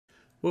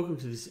Welcome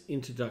to this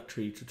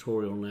introductory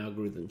tutorial on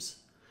algorithms.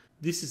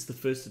 This is the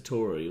first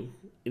tutorial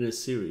in a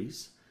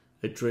series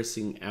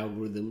addressing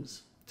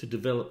algorithms to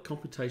develop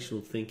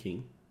computational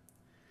thinking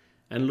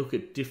and look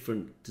at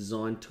different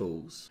design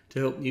tools to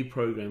help new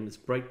programmers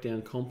break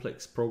down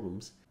complex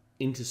problems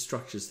into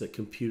structures that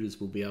computers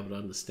will be able to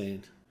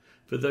understand.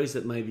 For those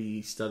that may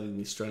be studying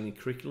the Australian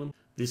curriculum,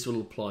 this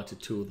will apply to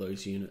two of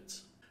those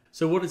units.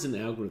 So what is an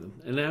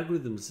algorithm? An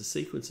algorithm is a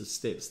sequence of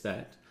steps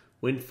that,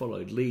 when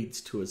followed, leads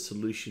to a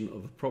solution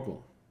of a problem.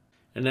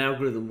 An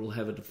algorithm will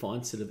have a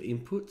defined set of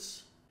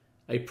inputs,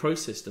 a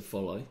process to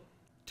follow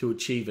to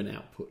achieve an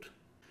output.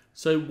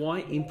 So why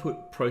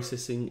input,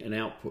 processing and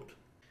output?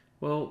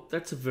 Well,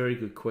 that's a very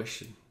good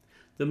question.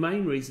 The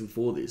main reason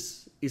for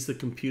this is the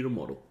computer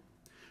model.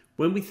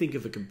 When we think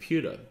of a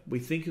computer, we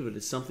think of it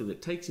as something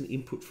that takes an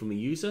input from a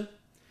user,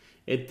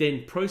 it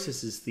then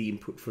processes the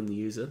input from the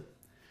user,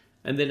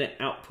 and then it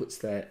outputs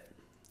that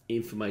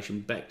information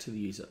back to the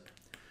user.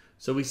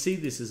 So we see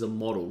this as a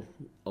model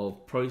of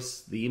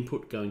the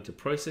input going to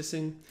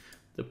processing,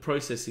 the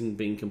processing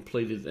being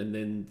completed, and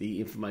then the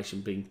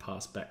information being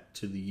passed back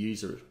to the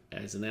user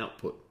as an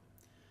output.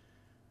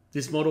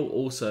 This model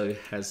also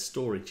has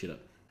storage in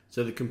it.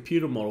 So the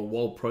computer model,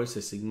 while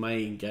processing,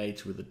 may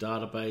engage with a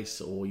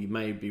database, or you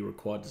may be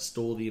required to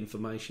store the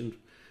information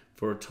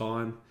for a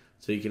time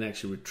so you can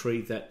actually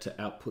retrieve that to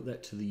output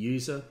that to the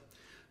user.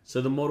 So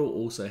the model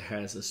also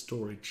has a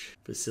storage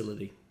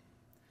facility.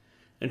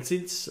 And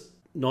since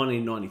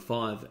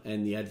 1995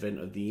 and the advent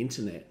of the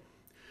internet,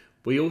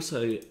 we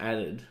also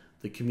added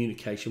the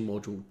communication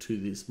module to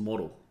this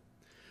model.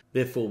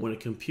 Therefore, when a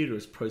computer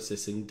is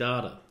processing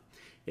data,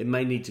 it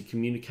may need to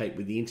communicate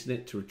with the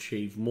internet to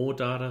retrieve more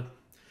data,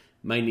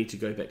 may need to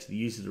go back to the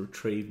user to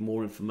retrieve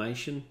more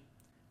information,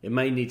 it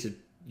may need to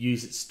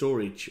use its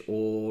storage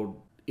or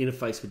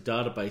interface with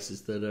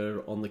databases that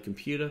are on the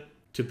computer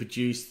to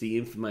produce the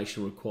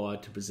information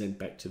required to present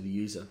back to the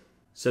user.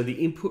 So the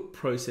input,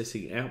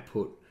 processing,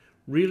 output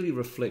really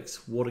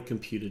reflects what a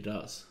computer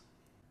does.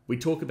 We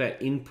talk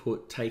about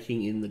input,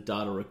 taking in the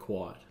data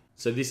required.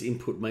 So this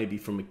input may be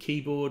from a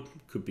keyboard,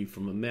 could be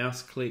from a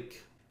mouse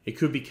click, it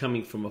could be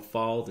coming from a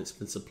file that's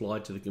been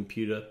supplied to the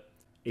computer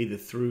either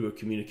through a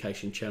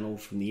communication channel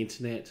from the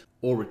internet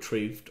or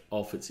retrieved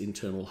off its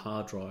internal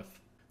hard drive.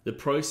 The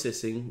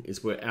processing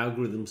is where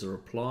algorithms are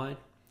applied,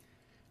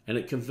 and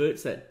it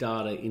converts that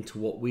data into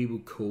what we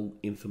would call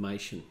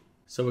information.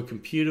 So a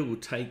computer will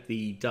take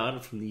the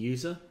data from the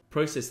user,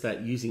 process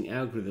that using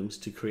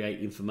algorithms to create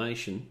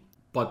information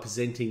by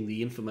presenting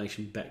the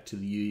information back to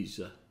the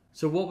user.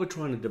 So what we're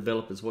trying to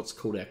develop is what's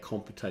called our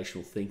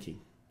computational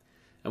thinking.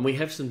 And we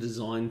have some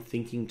design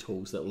thinking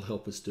tools that will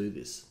help us do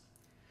this.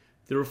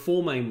 There are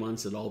four main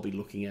ones that I'll be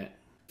looking at: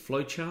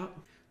 flowchart,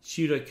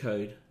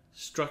 pseudocode,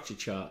 structure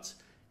charts,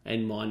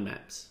 and mind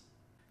maps.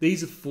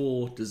 These are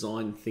four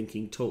design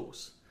thinking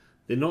tools.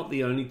 They're not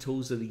the only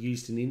tools that are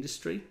used in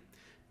industry,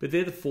 but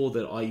they're the four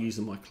that I use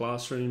in my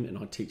classroom and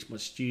I teach my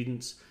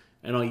students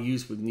and I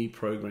use with new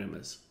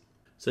programmers.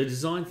 So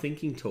design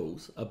thinking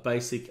tools are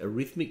basic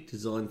arithmetic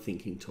design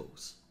thinking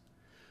tools.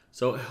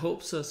 So it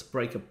helps us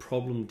break a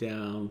problem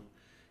down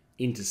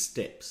into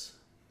steps.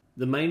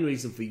 The main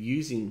reason for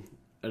using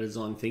a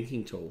design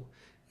thinking tool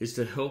is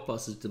to help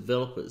us as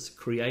developers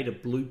create a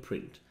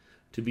blueprint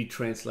to be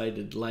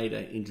translated later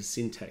into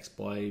syntax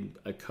by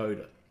a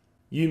coder.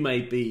 You may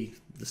be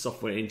the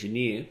software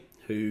engineer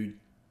who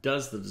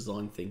does the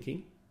design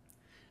thinking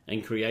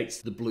and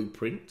creates the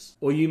blueprints,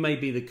 or you may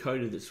be the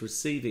coder that's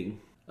receiving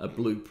a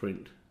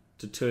blueprint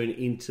to turn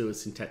into a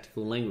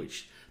syntactical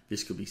language.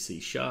 This could be C#,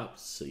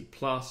 C++,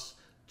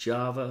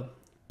 Java,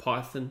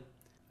 Python,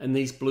 and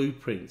these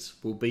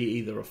blueprints will be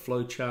either a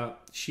flowchart,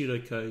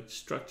 pseudocode,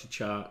 structure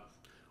chart,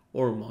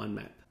 or a mind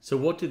map. So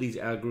what do these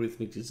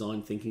algorithmic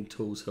design thinking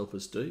tools help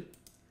us do?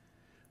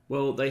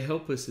 Well, they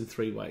help us in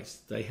three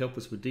ways. They help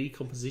us with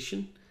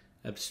decomposition,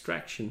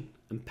 abstraction,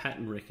 and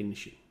pattern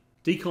recognition.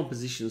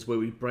 Decomposition is where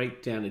we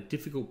break down a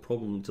difficult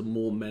problem into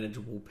more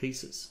manageable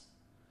pieces.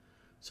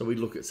 So we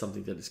look at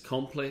something that is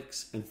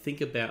complex and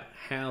think about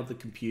how the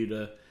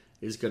computer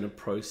is going to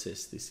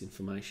process this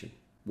information.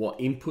 What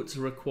inputs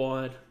are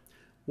required,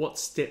 what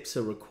steps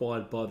are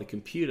required by the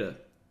computer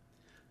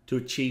to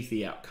achieve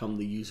the outcome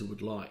the user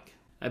would like.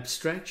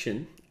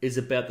 Abstraction is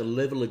about the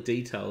level of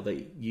detail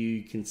that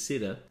you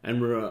consider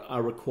and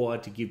are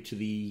required to give to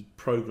the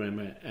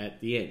programmer at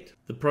the end.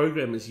 The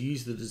programmers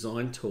use the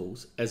design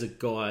tools as a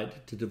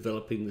guide to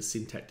developing the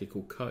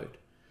syntactical code.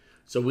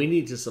 So we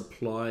need to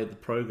supply the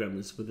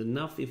programmers with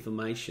enough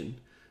information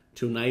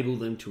to enable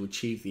them to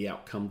achieve the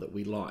outcome that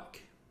we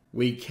like.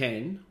 We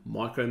can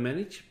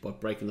micromanage by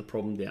breaking the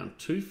problem down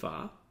too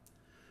far,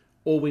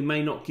 or we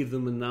may not give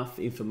them enough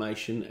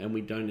information and we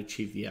don't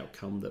achieve the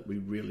outcome that we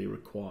really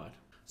required.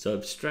 So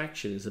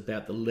abstraction is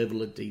about the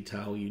level of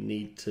detail you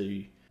need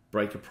to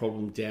break a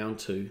problem down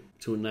to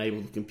enable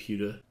the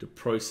computer to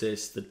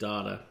process the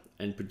data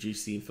and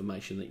produce the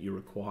information that you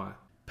require.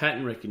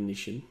 Pattern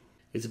recognition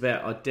is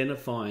about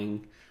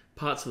identifying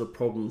parts of the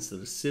problems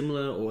that are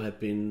similar or have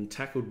been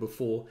tackled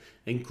before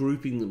and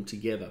grouping them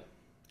together.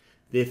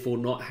 therefore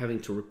not having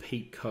to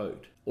repeat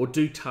code or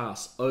do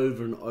tasks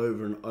over and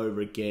over and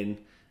over again,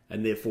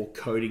 and therefore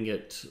coding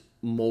it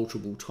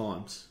multiple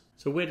times.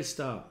 So where to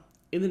start?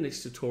 In the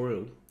next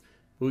tutorial,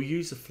 we'll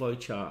use a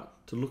flowchart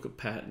to look at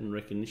pattern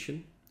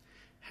recognition,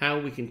 how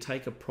we can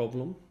take a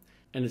problem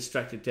and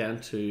extract it down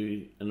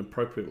to an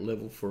appropriate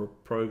level for a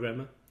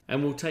programmer,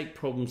 and we'll take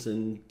problems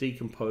and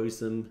decompose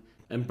them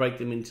and break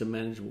them into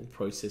manageable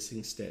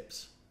processing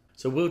steps.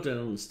 So well done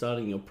on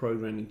starting your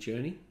programming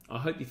journey. I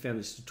hope you found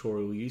this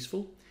tutorial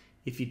useful.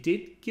 If you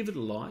did, give it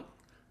a like,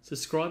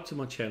 subscribe to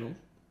my channel,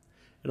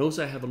 and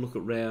also have a look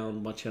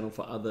around my channel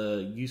for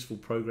other useful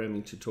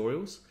programming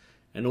tutorials,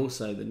 and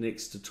also the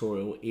next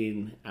tutorial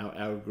in our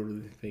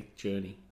algorithmic journey.